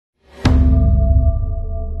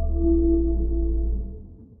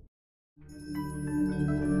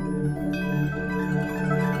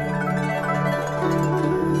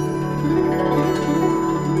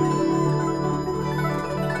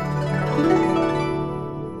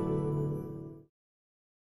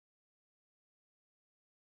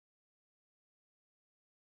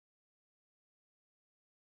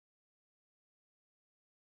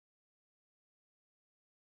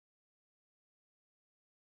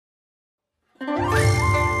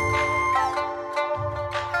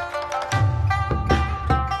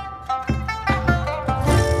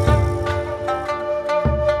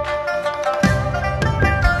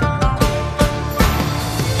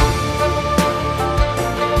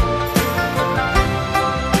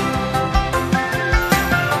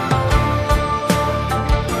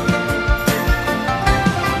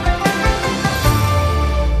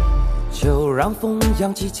风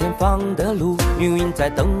扬起前方的路，命运在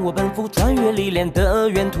等我奔赴，穿越历练的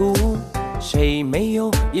远途。谁没有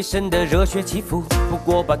一身的热血起伏？不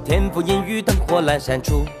过把天赋阴雨灯火阑珊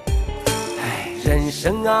处。人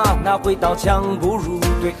生啊，哪会刀枪不入？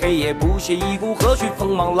对黑夜不屑一顾，何须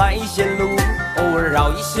锋芒来显露？偶尔绕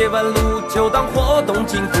一些弯路，就当活动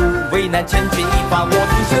筋骨。危难千钧一发，我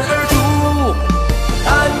挺身而出。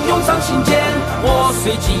暗涌上心间，我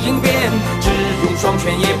随机应变，只用双拳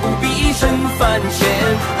也不必一身凡险。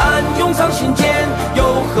暗涌上心间，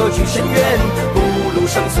又何惧深渊？不露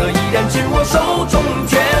声色，依然紧握手中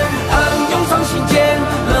拳。暗涌上心间，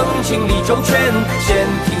冷静理周全，先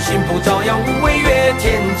听心不照耀，无畏越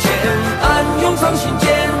天堑。暗涌上心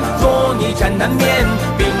间，若逆战难免，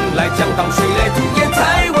兵来将挡，水来土掩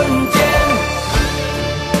才稳健。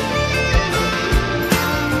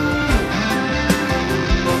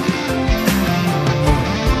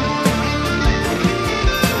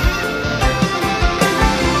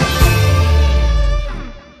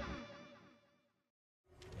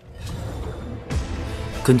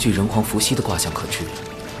根据人皇伏羲的卦象可知，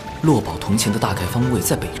落宝铜钱的大概方位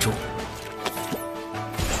在北周。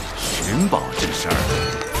寻宝这事儿，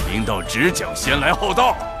听到只讲先来后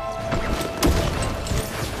到。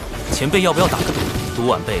前辈要不要打个赌，赌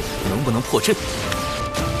晚辈能不能破阵？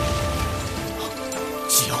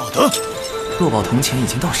假的！落宝铜钱已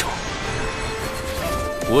经到手。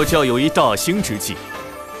我教有一大兴之计，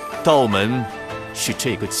道门是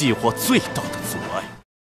这个计划最大的阻碍。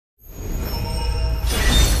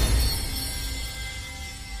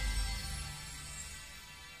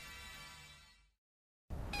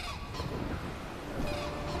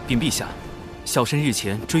禀陛下，小生日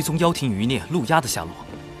前追踪妖庭余孽陆压的下落，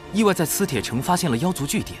意外在磁铁城发现了妖族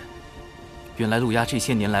据点。原来陆压这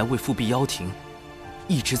些年来为复辟妖庭，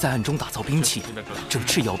一直在暗中打造兵器，整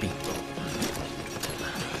治妖兵。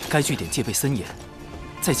该据点戒备森严，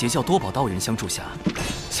在结教多宝道人相助下，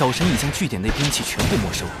小生已将据点内兵器全部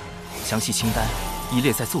没收，详细清单已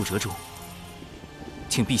列在奏折中，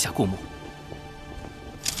请陛下过目。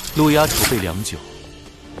陆压储备良久，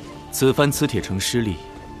此番磁铁城失利，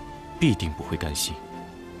必定不会甘心。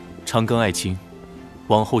长庚爱卿，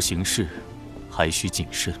往后行事还需谨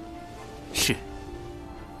慎。是。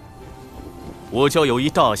我教有一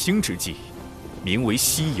大兴之计，名为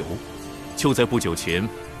西游。就在不久前，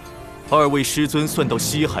二位师尊算到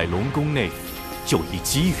西海龙宫内有一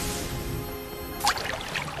机遇。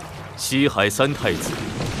西海三太子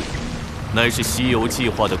乃是西游计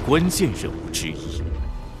划的关键人物之一，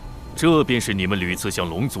这便是你们屡次向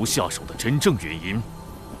龙族下手的真正原因。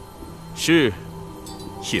是，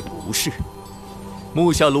也不是。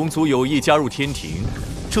目下龙族有意加入天庭，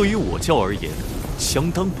这于我教而言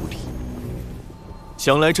相当不利。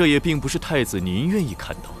想来这也并不是太子您愿意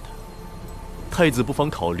看到的。太子不妨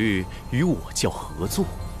考虑与我教合作。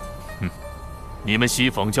你们西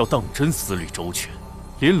方教当真思虑周全，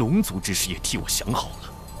连龙族之事也替我想好了。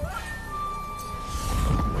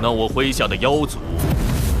那我麾下的妖族，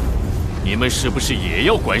你们是不是也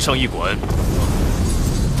要管上一管？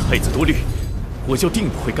太子多虑，我教定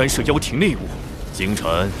不会干涉妖庭内务。金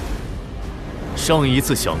蝉，上一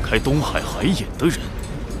次想开东海海眼的人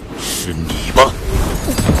是你吧？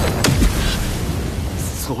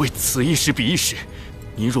所谓此一时彼一时，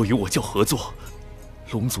您若与我教合作，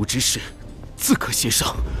龙族之事自可协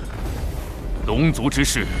商。龙族之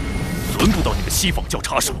事轮不到你们西方教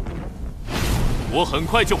插手，我很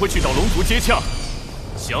快就会去找龙族接洽。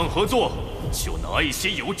想合作就拿一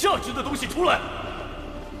些有价值的东西出来。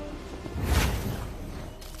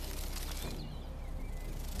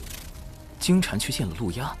金蝉去见了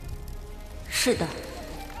陆压。是的。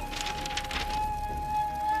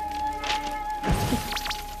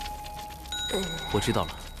我知道了，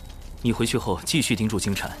你回去后继续叮嘱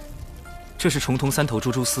金蝉，这是重通三头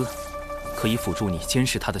猪蛛丝，可以辅助你监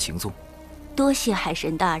视他的行踪。多谢海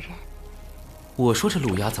神大人。我说这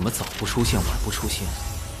陆压怎么早不出现晚不出现，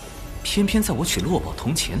偏偏在我取落宝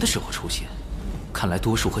铜钱的时候出现，看来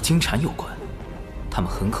多数和金蝉有关，他们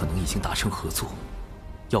很可能已经达成合作。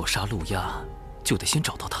要杀陆压，就得先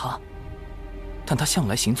找到他，但他向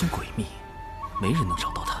来行踪诡秘，没人能找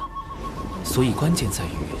到他，所以关键在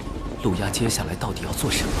于陆压接下来到底要做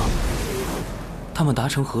什么。他们达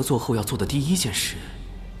成合作后要做的第一件事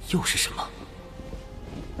又是什么？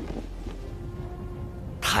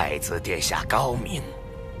太子殿下高明，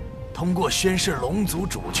通过宣示龙族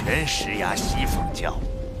主权施压西方教，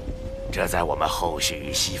这在我们后续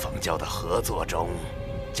与西方教的合作中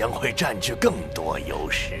将会占据更多优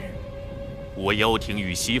势。我妖庭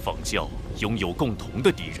与西方教拥有共同的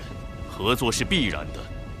敌人，合作是必然的，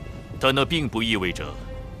但那并不意味着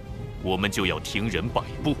我们就要听人摆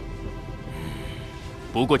布。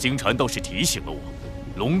不过金蝉倒是提醒了我，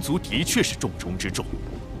龙族的确是重中之重，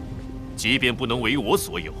即便不能为我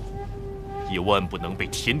所有，也万不能被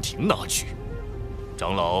天庭拿去。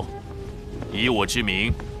长老，以我之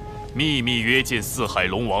名，秘密约见四海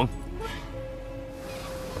龙王。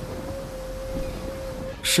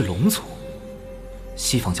是龙族。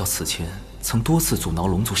西方教此前曾多次阻挠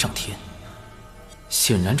龙族上天，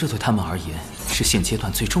显然这对他们而言是现阶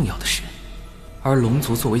段最重要的事。而龙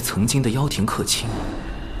族作为曾经的妖庭客卿，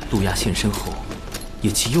路亚现身后，也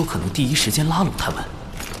极有可能第一时间拉拢他们。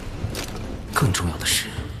更重要的是，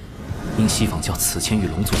因西方教此前与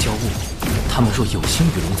龙族交恶，他们若有心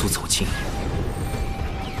与龙族走近，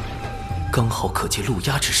刚好可借路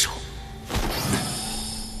亚之手。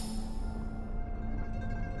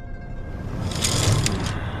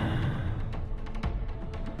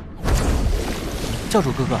教主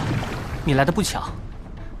哥哥，你来的不巧。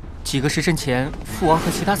几个时辰前，父王和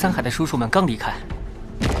其他3海的叔叔们刚离开。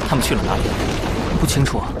他们去了哪里？不清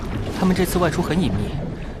楚，他们这次外出很隐秘，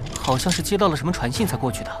好像是接到了什么传信才过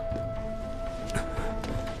去的。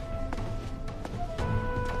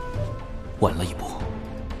晚了一步，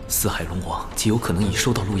四海龙王极有可能已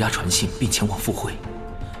收到路亚传信，并前往赴会。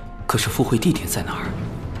可是赴会地点在哪儿？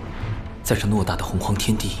在这偌大的洪荒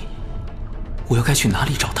天地，我又该去哪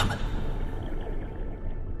里找他们？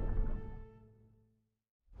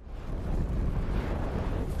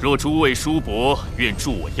若诸位叔伯愿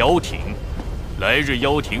助我妖庭，来日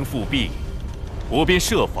妖庭复辟，我便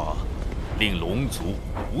设法令龙族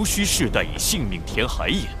无需世代以性命填海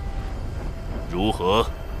眼，如何？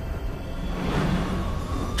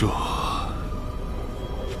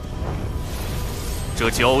这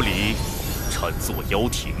郊里产自我妖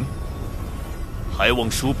庭，还望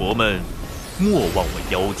叔伯们莫忘我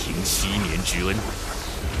妖庭昔年之恩。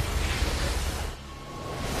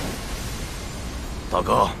大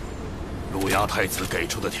哥，路亚太子给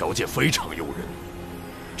出的条件非常诱人，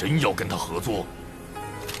真要跟他合作，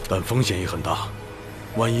但风险也很大。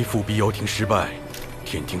万一复辟妖庭失败，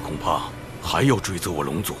天庭恐怕还要追责我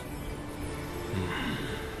龙族。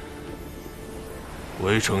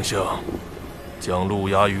韦丞相，将路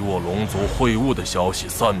亚与我龙族会晤的消息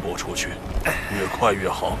散播出去，越快越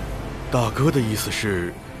好。大哥的意思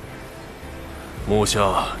是，目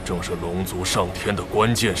下正是龙族上天的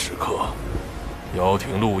关键时刻。妖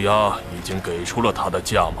庭路亚已经给出了他的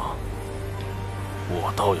价码，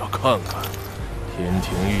我倒要看看天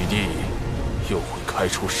庭玉帝又会开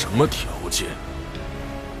出什么条件。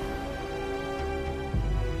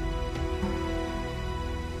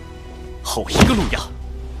好一个路亚，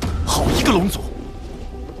好一个龙族！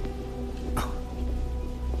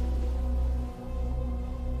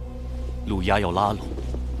路亚要拉拢，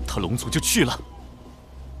他龙族就去了。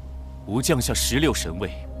吾降下16神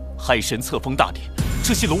位。海神册封大典，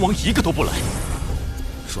这些龙王一个都不来，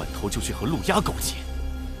转头就去和路亚勾结，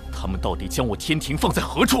他们到底将我天庭放在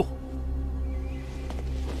何处？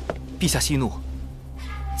陛下息怒，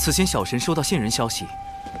此前小神收到线人消息，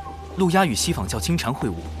路亚与西方教金蝉会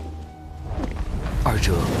晤，二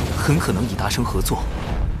者很可能已达成合作。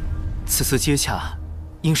此次接洽，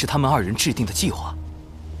应是他们2人制定的计划。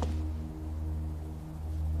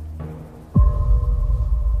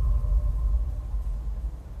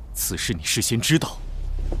此事你事先知道，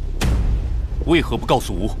为何不告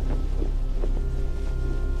诉吾？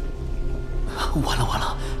完了完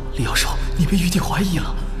了，李妖兽，你被玉帝怀疑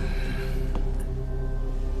了。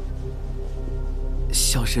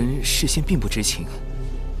小神事先并不知情，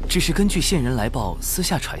只是根据线人来报私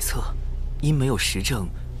下揣测，因没有实证，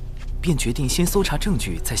便决定先搜查证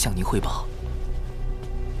据，再向您汇报。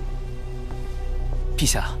陛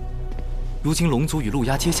下，如今龙族与路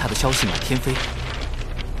亚接洽的消息满天飞。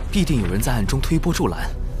必定有人在暗中推波助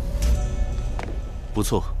澜。不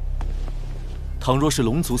错，倘若是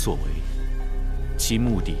龙族所为，其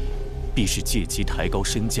目的必是借机抬高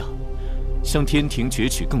身价，向天庭攫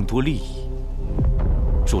取更多利益；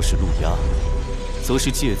若是路亚，则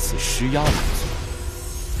是借此施压龙族。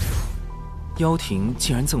妖庭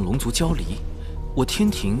竟然赠龙族交离，我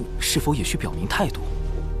天庭是否也需表明态度？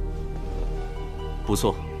不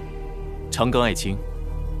错，长庚爱卿，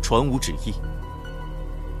传吾旨意。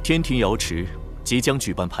天庭瑶池即将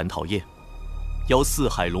举办蟠桃宴，邀四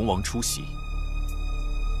海龙王出席。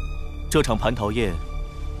这场蟠桃宴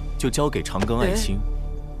就交给长庚爱卿，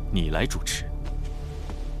你来主持。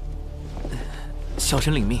小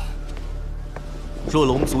神领命。若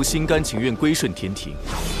龙族心甘情愿归顺天庭，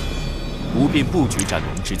吾便不举斩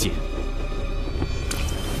龙之剑；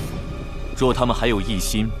若他们还有异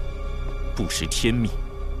心，不识天命，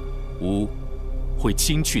吾会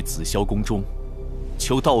亲去紫霄宫中。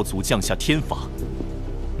求道祖降下天法，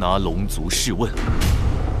拿龙族试问。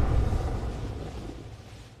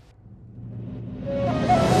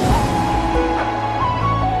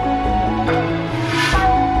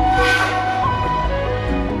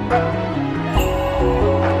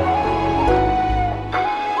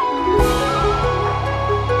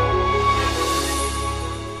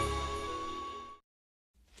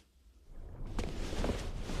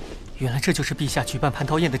原来这就是陛下举办蟠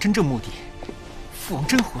桃宴的真正目的。父王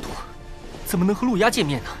真糊涂，怎么能和陆压见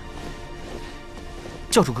面呢？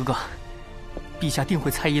教主哥哥，陛下定会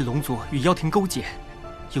猜疑龙族与妖庭勾结，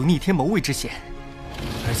有逆天谋位之嫌。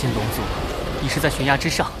而今龙族已是在悬崖之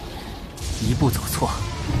上，一步走错，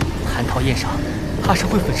蟠桃宴上怕是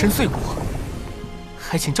会粉身碎骨。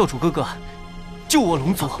还请教主哥哥救我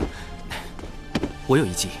龙族。我有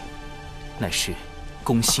一计，乃是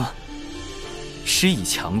攻心，施以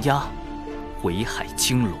强压，围海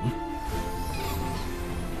惊龙。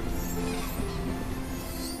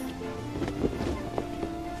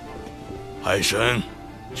海神，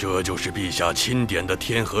这就是陛下钦点的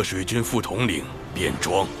天河水军副统领卞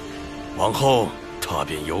庄，往后他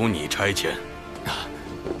便由你差遣。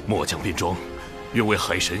末将卞庄，愿为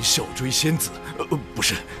海神效追仙子，不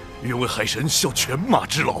是，愿为海神效犬马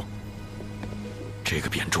之劳。这个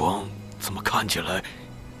卞庄怎么看起来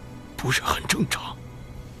不是很正常？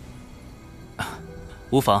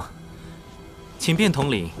无妨，请卞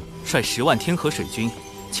统领率10万天河水军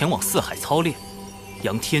前往四海操练，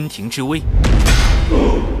扬天庭之威。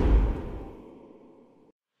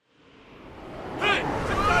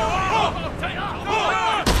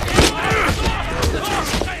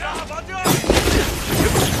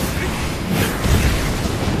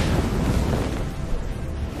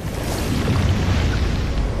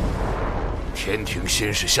天庭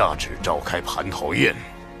先是下旨召开蟠桃宴，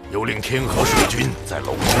又令天河水军在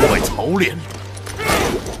龙族外操练。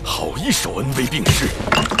好一手恩威并施！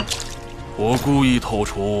我故意透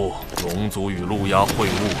出龙族与陆压会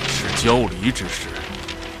晤是交离之事，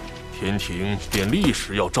天庭便立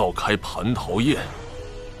时要召开蟠桃宴，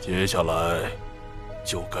接下来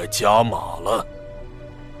就该加码了。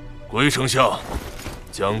龟丞相，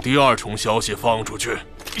将第2重消息放出去。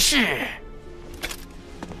是。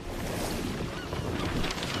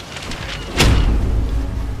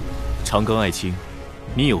长庚爱卿，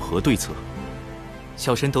你有何对策？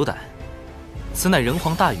小神斗胆，此乃人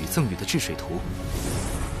皇大禹赠予的治水图，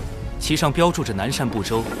其上标注着南赡部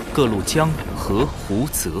洲各路江河湖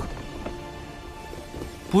泽。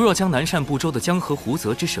不若将南赡部洲的江河湖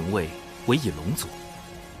泽之神位委以龙族，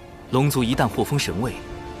龙族一旦获封神位，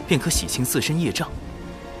便可洗清自身业障，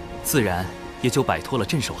自然也就摆脱了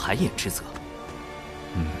镇守海眼之责。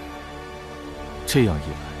这样一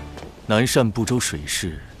来，南赡部洲水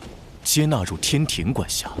势皆纳入天庭管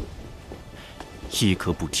辖，亦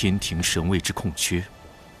可补天庭神位之空缺。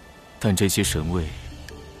但这些神位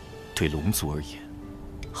对龙族而言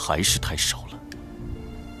还是太少了。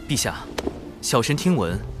陛下，小神听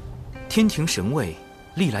闻天庭神位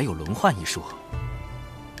历来有轮换一说。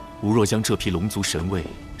吾若将这批龙族神位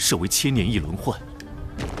设为1000年一轮换，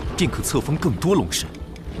便可册封更多龙神。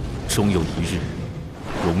终有一日，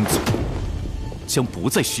龙族将不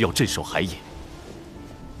再需要镇守海眼。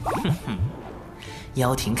哼哼，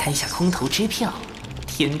妖庭开下空头支票，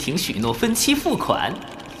天庭许诺分期付款。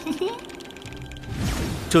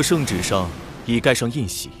这圣旨上已盖上印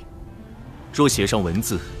玺，若写上文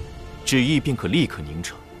字，旨意便可立刻凝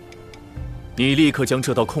成。你立刻将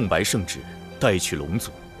这道空白圣旨带去龙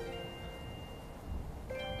族。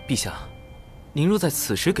陛下，您若在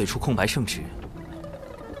此时给出空白圣旨，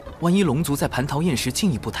万一龙族在蟠桃宴时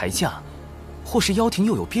进一步抬价，或是妖庭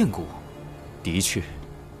又有变故。的确，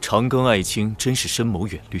长庚爱卿真是深谋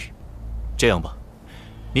远虑。这样吧，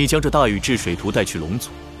你将这大禹治水图带去龙族，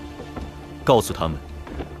告诉他们，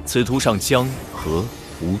此图上江河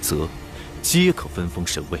湖泽皆可分封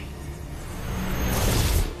神位。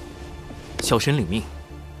小神领命。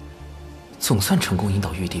总算成功引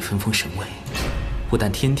导玉帝分封神位，不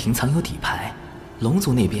但天庭藏有底牌，龙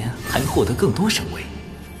族那边还获得更多神位，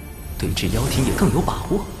对峙妖庭也更有把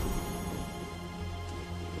握。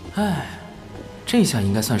哎，这下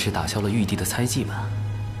应该算是打消了玉帝的猜忌吧。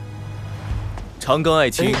长庚爱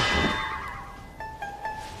卿，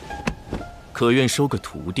可愿收个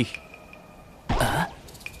徒弟？啊！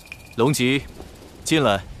龙吉，进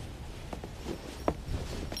来。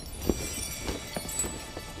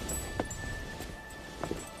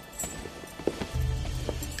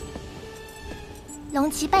龙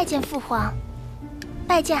吉拜见父皇，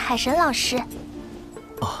拜见海神老师。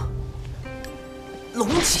啊，龙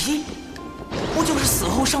吉，不就是死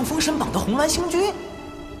后上封神榜的红鸾星君？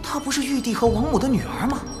她不是玉帝和王母的女儿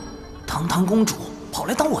吗？堂堂公主跑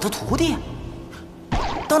来当我的徒弟？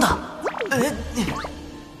等等，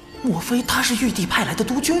莫非她是玉帝派来的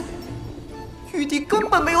督军？玉帝根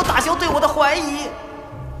本没有打消对我的怀疑。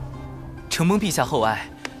承蒙陛下厚爱，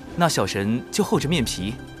那小神就厚着面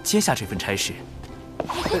皮接下这份差事。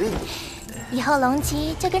以后龙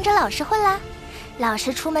吉就跟着老师混啦。老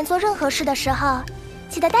师出门做任何事的时候，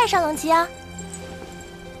记得带上龙吉哦。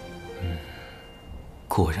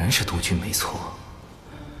果然是督军没错，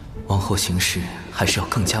往后行事还是要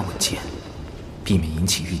更加稳健，避免引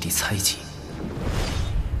起玉帝猜忌。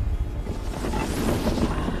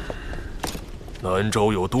南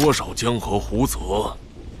州有多少江河湖泽，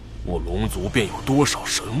我龙族便有多少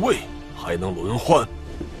神位，还能轮换。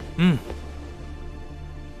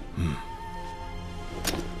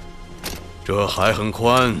这海很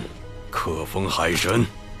宽，可封海神。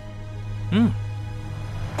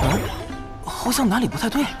好像哪里不太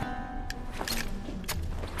对。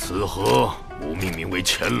此河吾命名为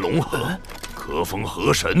乾隆河，可封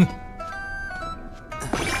河神。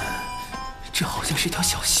这好像是条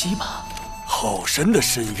小溪吧？好深的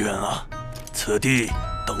深渊啊！此地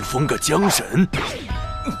等封个江神。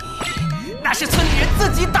那是村里人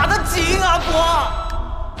自己打的井啊，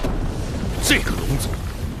伯！这个龙族，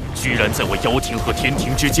居然在我妖庭和天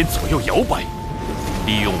庭之间左右摇摆，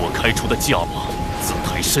利用我开出的价码自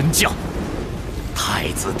抬身价。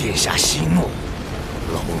太子殿下息怒，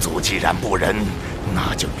龙族既然不仁，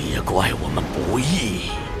那就别怪我们不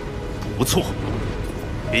义。不错，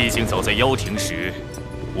毕竟早在妖庭时，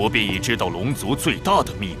我便已知道龙族最大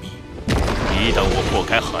的秘密。一旦我破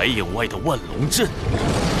开海影外的万龙阵，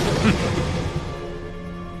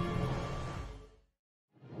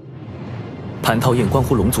蟠桃宴关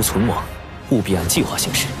乎龙族存亡，务必按计划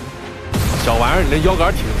行事。小玩意儿，你这腰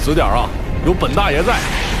杆挺直点啊！有本大爷在，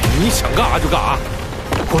你想干啥就干啥。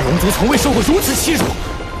我龙族从未受过如此欺辱，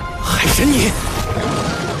海神你！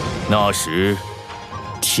那时，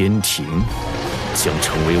天庭将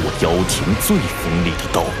成为我妖庭最锋利的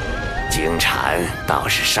刀。金蝉倒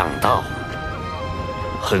是上道。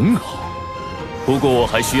很好，不过我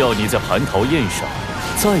还需要你在蟠桃宴上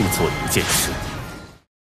再做一件事。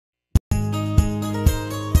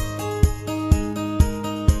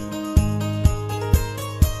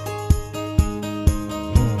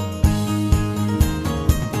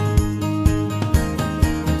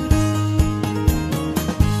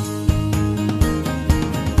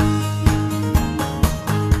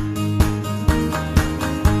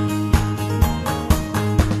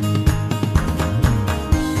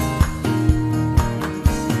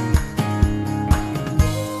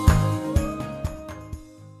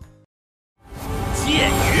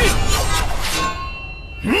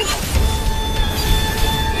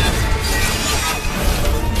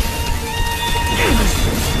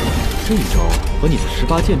这一招和你的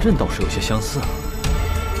18剑阵倒是有些相似啊。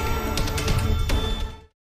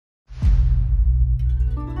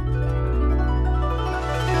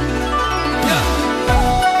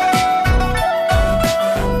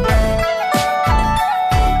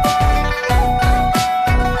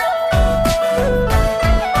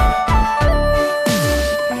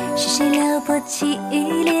是谁撩拨起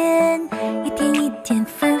依恋，一天一天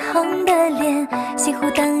粉红的脸，心湖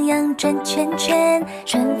荡漾转圈圈，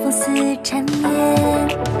春风似缠绵。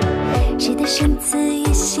谁的生词与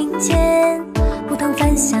心间，不同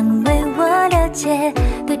凡响为我了解，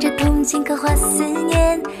对着铜镜刻画思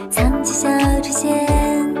念，藏起小垂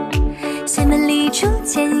涎。谁门里初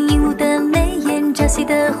见鹦鹉的眉眼，朝夕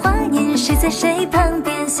的华年，谁在谁旁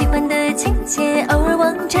边？喜欢的情节，偶尔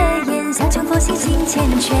望着眼，小穷佛心心缱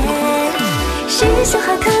绻。师兄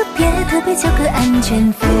好特别，特别求个安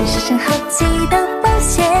全，凡事生好奇的冒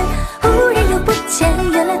险。忽然又不见，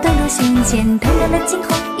原来遁入心间，腾然了惊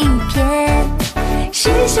鸿一瞥。师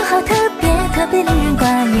兄好特别，特别令人挂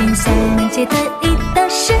念，像人界的一道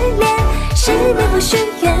失恋。失眠不许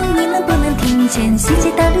愿，你能不能听见？细节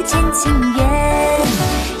道路见情缘。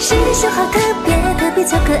师兄好特别，特别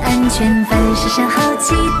求个安全，凡事生好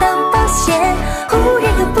奇当冒险。忽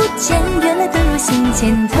然又不见，原来遁入心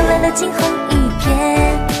间，投来了惊鸿一瞥。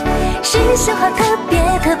师兄好特别，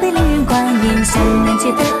特别令人挂念，像人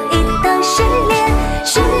界的一道失恋。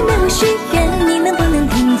失眠不许愿，你能不能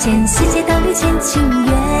听见？细节道路见情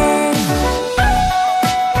缘。